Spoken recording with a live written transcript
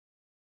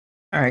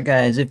Alright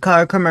guys, if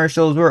car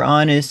commercials were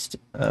honest,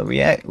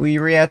 we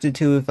reacted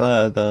to if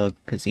the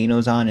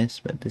casino's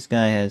honest, but this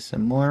guy has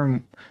some more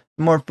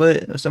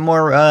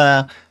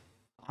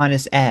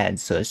honest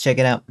ads, so let's check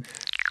it out.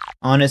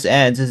 Honest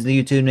Ads is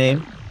the YouTube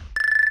name.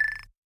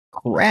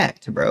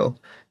 Correct, bro.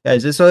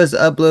 Guys, this was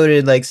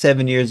uploaded like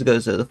 7 years ago,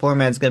 so the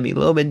format's gonna be a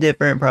little bit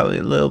different, probably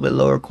a little bit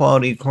lower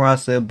quality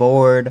across the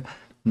board.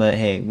 But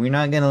hey, we're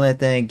not gonna let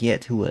that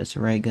get to us,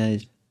 right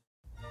guys?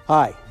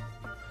 Hi,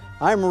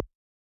 I'm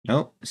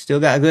Nope,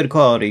 still got good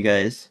quality,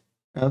 guys.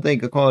 I don't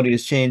think the quality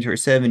has changed for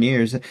 7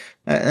 years.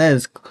 That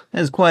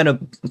is quite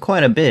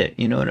a bit.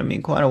 You know what I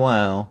mean? Quite a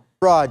while.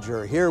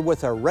 Roger here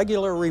with a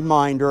regular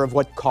reminder of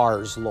what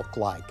cars look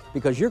like,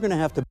 because you're going to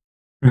have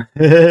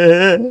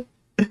to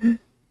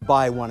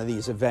buy one of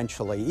these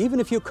eventually, even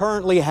if you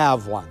currently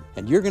have one.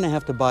 And you're going to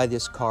have to buy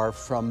this car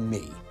from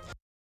me.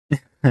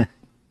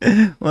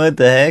 What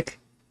the heck?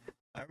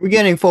 Are we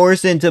getting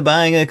forced into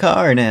buying a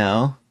car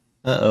now?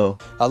 Uh-oh.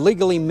 A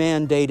legally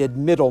mandated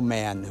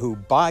middleman who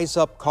buys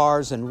up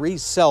cars and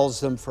resells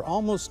them for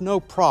almost no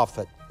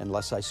profit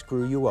unless I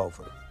screw you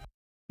over.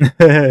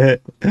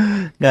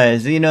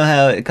 Guys, you know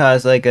how it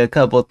costs like a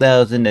couple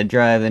thousand to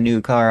drive a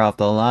new car off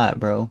the lot,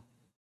 bro?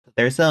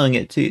 They're selling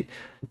it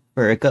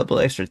for a couple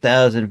extra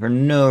thousand for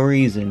no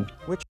reason.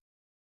 Which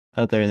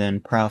other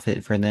than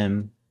profit for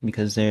them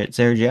because it's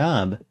their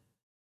job.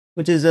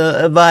 Which is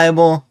a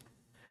viable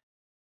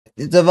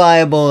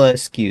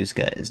excuse,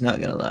 guys, not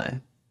gonna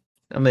lie.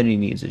 Somebody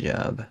needs a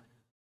job.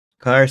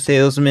 Car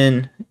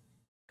salesman,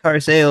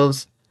 car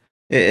sales.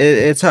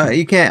 It's hard.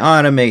 You can't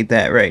automate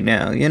that right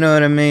now. You know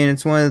what I mean?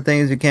 It's one of the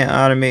things you can't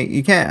automate.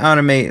 You can't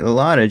automate a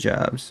lot of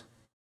jobs.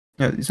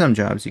 Some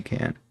jobs you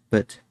can,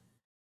 but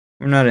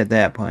we're not at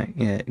that point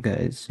yet,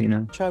 guys. You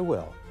know. I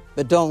will.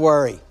 But don't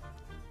worry.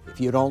 If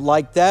you don't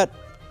like that,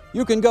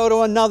 you can go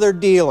to another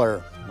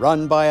dealer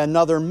run by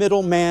another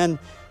middleman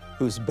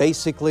who's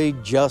basically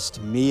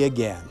just me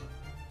again.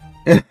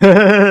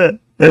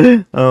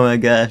 Oh my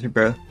gosh,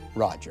 bro.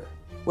 Roger.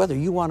 Whether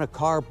you want a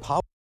car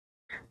powered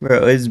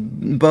Bro, is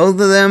both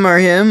of them are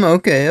him?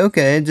 Okay.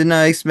 Did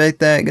not expect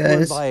that,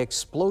 guys. by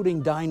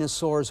exploding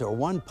dinosaurs or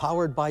one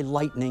powered by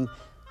lightning,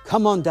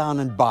 come on down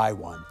and buy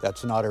one.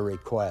 That's not a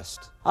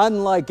request.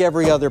 Unlike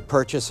every other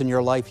purchase in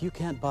your life, you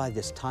can't buy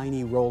this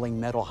tiny rolling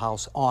metal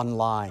house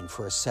online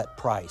for a set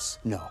price.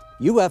 No,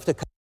 you have to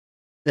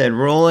That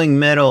rolling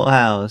metal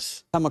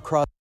house. come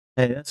across.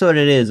 Hey, that's what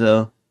it is,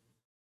 though.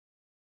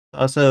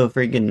 Also, a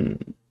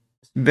freaking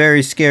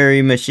very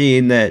scary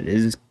machine that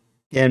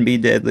can be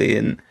deadly,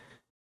 and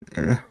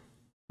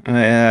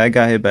I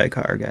got hit by a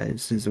car,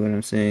 guys. Is what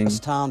I'm saying. This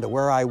town to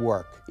where I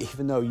work,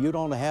 even though you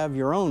don't have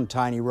your own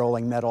tiny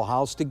rolling metal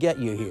house to get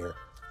you here.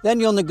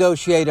 Then you'll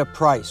negotiate a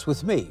price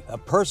with me, a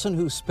person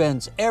who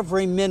spends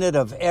every minute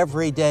of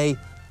every day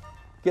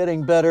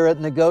getting better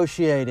at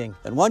negotiating.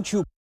 And once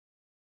you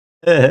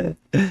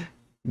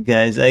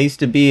Guys, I used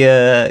to be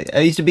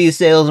a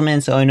salesman,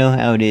 so I know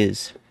how it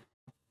is.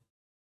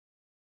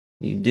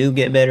 You do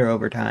get better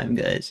over time,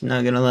 guys.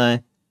 Not gonna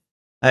lie.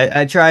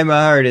 I try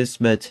my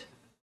hardest, but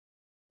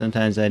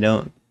sometimes I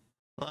don't.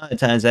 A lot of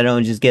times I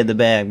don't just get the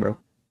bag, bro.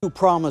 you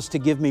promise to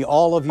give me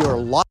all of your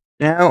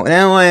Now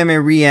I am a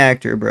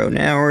reactor, bro.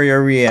 Now we're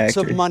a reactor.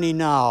 of money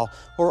now,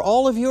 or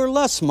all of your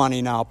less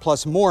money now,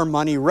 plus more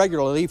money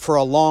regularly for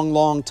a long,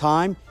 long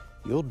time,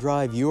 you'll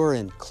drive your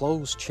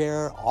enclosed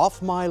chair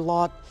off my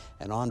lot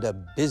and onto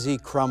busy,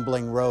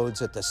 crumbling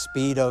roads at the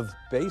speed of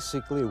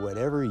basically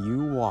whatever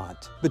you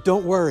want. But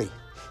don't worry,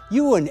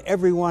 you and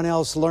everyone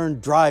else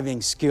learned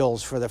driving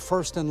skills for the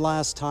first and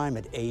last time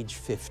at age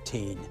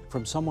 15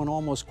 from someone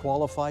almost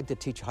qualified to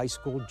teach high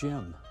school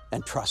gym.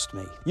 And trust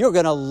me, you're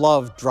gonna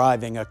love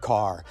driving a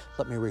car.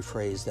 Let me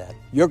rephrase that.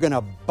 You're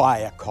gonna buy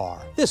a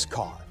car,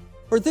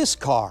 or this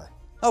car.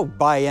 Oh,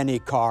 buy any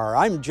car.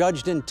 I'm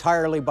judged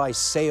entirely by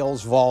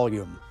sales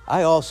volume.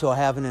 I also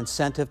have an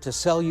incentive to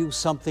sell you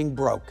something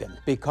broken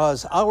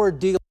because our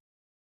deal.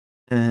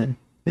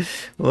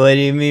 What do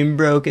you mean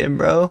broken,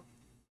 bro?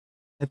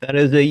 I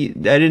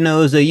didn't know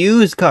it was a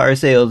used car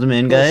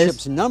salesman,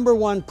 guys. Dealership's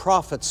 #1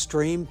 profit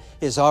stream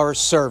is our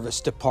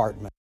service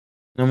department.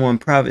 Number one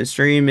profit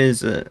stream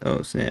is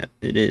oh snap,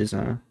 it is,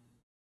 huh?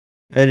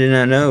 I did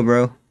not know,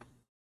 bro.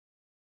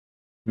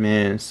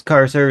 Man,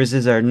 car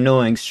services are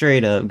annoying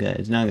straight up,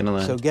 guys. Not gonna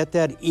lie. So get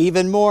that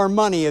even more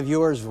money of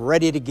yours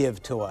ready to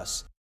give to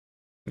us.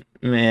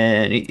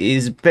 Man,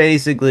 he's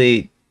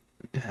basically,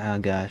 oh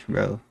gosh,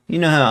 bro. You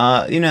know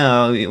how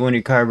when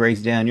your car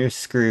breaks down, you're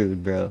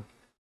screwed, bro.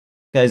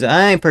 Guys,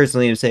 I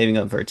personally am saving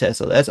up for a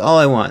Tesla. That's all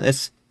I want.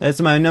 That's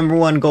my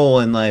 #1 goal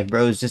in life,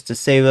 bro. Is just to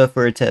save up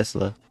for a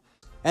Tesla.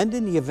 And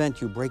in the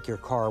event you break your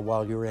car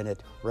while you're in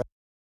it,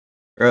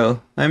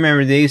 Bro, I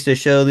remember they used to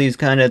show these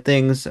kind of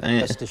things.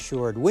 rest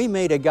assured, we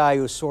made a guy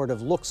who sort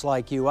of looks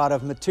like you out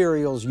of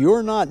materials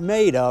you're not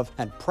made of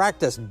and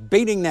practiced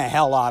beating the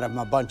hell out of him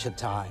a bunch of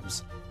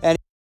times. And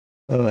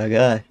Oh my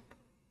god.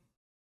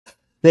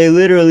 They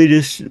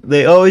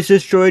always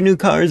destroy new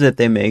cars that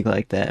they make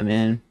like that,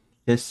 man.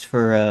 Just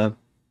for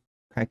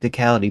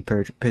Practicality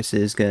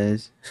purposes,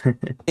 guys.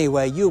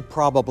 Anyway, you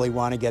probably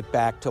want to get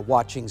back to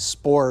watching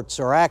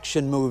sports or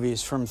action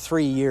movies from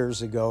 3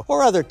 years ago,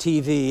 or other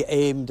TV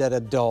aimed at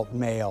adult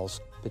males.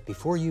 But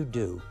before you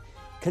do,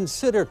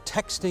 consider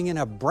texting in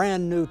a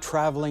brand new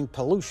traveling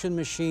pollution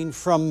machine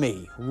from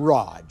me,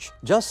 Raj.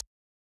 Just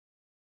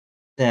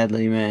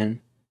Sadly,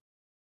 man.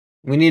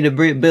 We need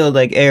to build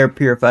like air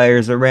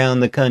purifiers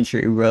around the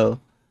country, bro.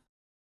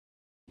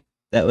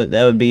 That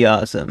would be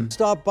awesome.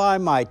 stop by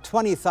my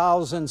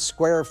 20,000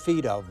 square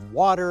feet of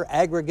water,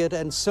 aggregate,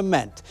 and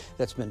cement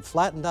that's been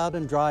flattened out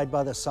and dried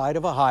by the side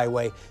of a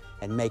highway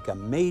and make a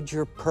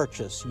major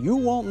purchase you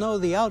won't know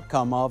the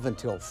outcome of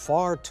until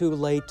far too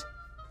late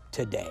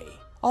today.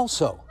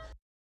 Also,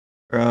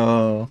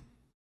 Bro,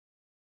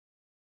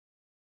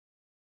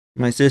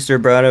 my sister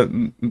bought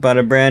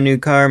a brand new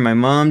car. My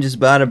mom just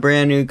bought a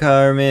brand new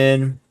car,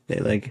 man. They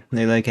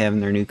like having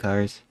their new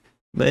cars.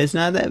 But it's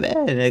not that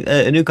bad.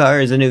 A new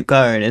car is a new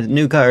car, and a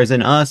new car is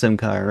an awesome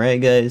car,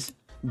 right, guys?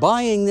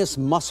 buying this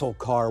muscle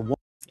car won't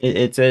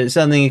It's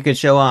something you could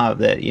show off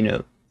that, you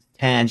know,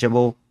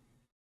 tangible.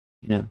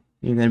 You know,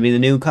 you're gonna be the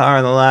new car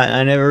on the lot.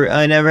 I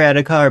never had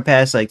a car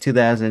past like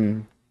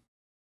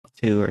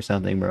 2002 or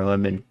something, bro.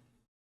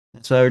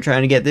 That's why we're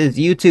trying to get this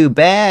YouTube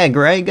bag,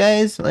 right,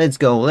 guys? Let's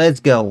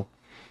go.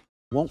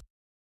 won't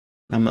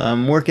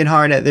I'm working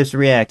hard at this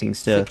reacting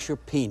stuff. fix your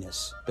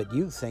penis, but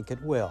you think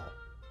it will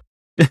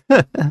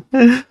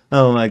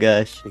Oh my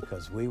gosh.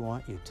 because we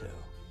want you to.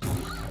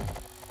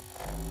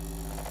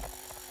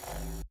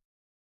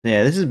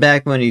 Yeah, this is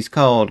back when he's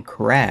called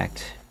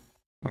Cracked.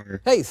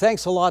 Or Hey,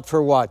 thanks a lot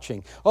for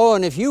watching. Oh,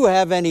 and if you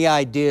have any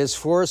ideas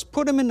for us,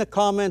 put them in the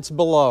comments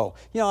below.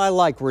 You know, I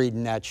like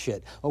reading that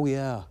shit. Oh,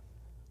 yeah.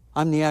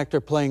 I'm the actor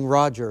playing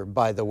Roger,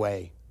 by the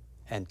way.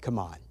 And come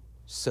on,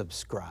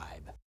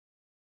 subscribe.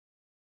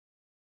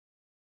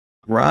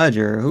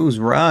 Roger. Who's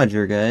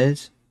Roger,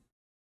 guys?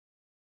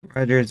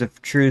 Roger is a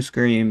true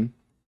scream.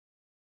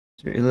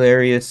 It's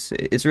hilarious.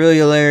 It's really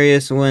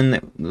hilarious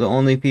when the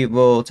only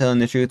people telling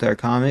the truth are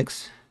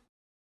comics.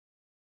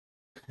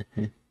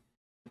 It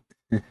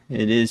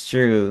is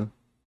true.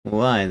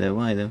 Why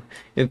though?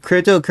 If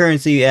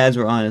cryptocurrency ads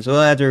were honest, we'll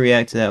have to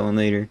react to that one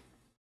later.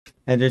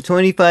 After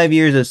 25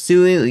 years of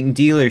suing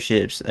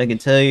dealerships, I can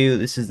tell you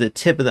this is the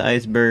tip of the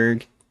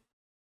iceberg.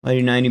 Why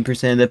do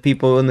 90% of the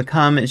people in the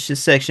comments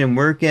section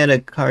work at a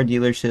car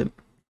dealership?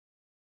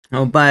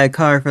 I'll buy a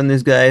car from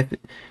this guy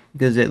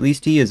because at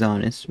least he is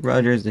honest.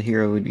 Roger is the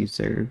hero we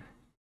deserve.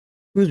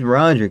 Who's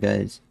Roger,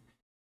 guys?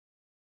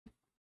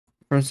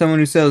 From someone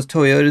who sells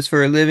Toyotas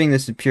for a living,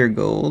 this is pure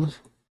gold.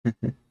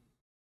 If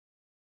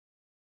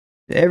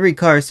every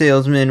car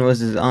salesman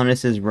was as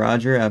honest as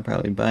Roger, I'd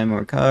probably buy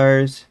more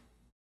cars.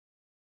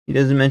 He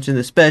doesn't mention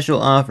the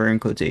special offer in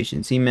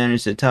quotations. He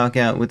managed to talk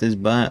out with his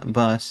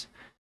boss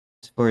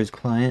for his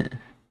client.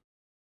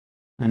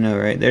 I know,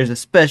 right? There's a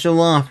special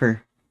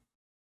offer.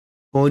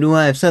 Boy, do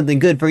I have something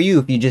good for you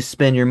if you just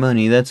spend your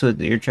money. That's what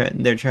you're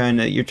trying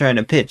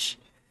to pitch.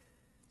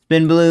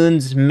 Spin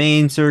balloons,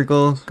 main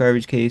circle,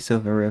 garbage case,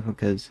 sofa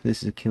replicas.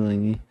 This is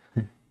killing me.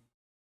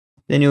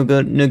 Then you'll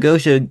go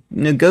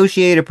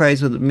negotiate a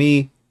price with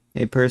me,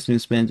 a person who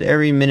spends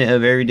every minute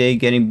of every day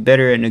getting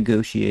better at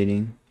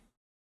negotiating.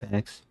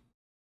 Facts.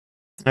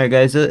 Alright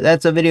guys, so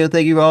that's a video.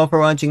 Thank you all for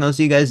watching. I'll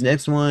see you guys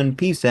next one.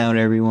 Peace out,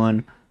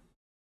 everyone.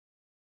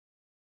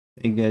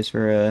 Thank you guys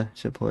for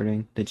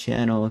supporting the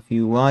channel. If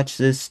you watch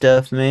this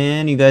stuff,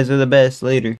 man, you guys are the best. Later.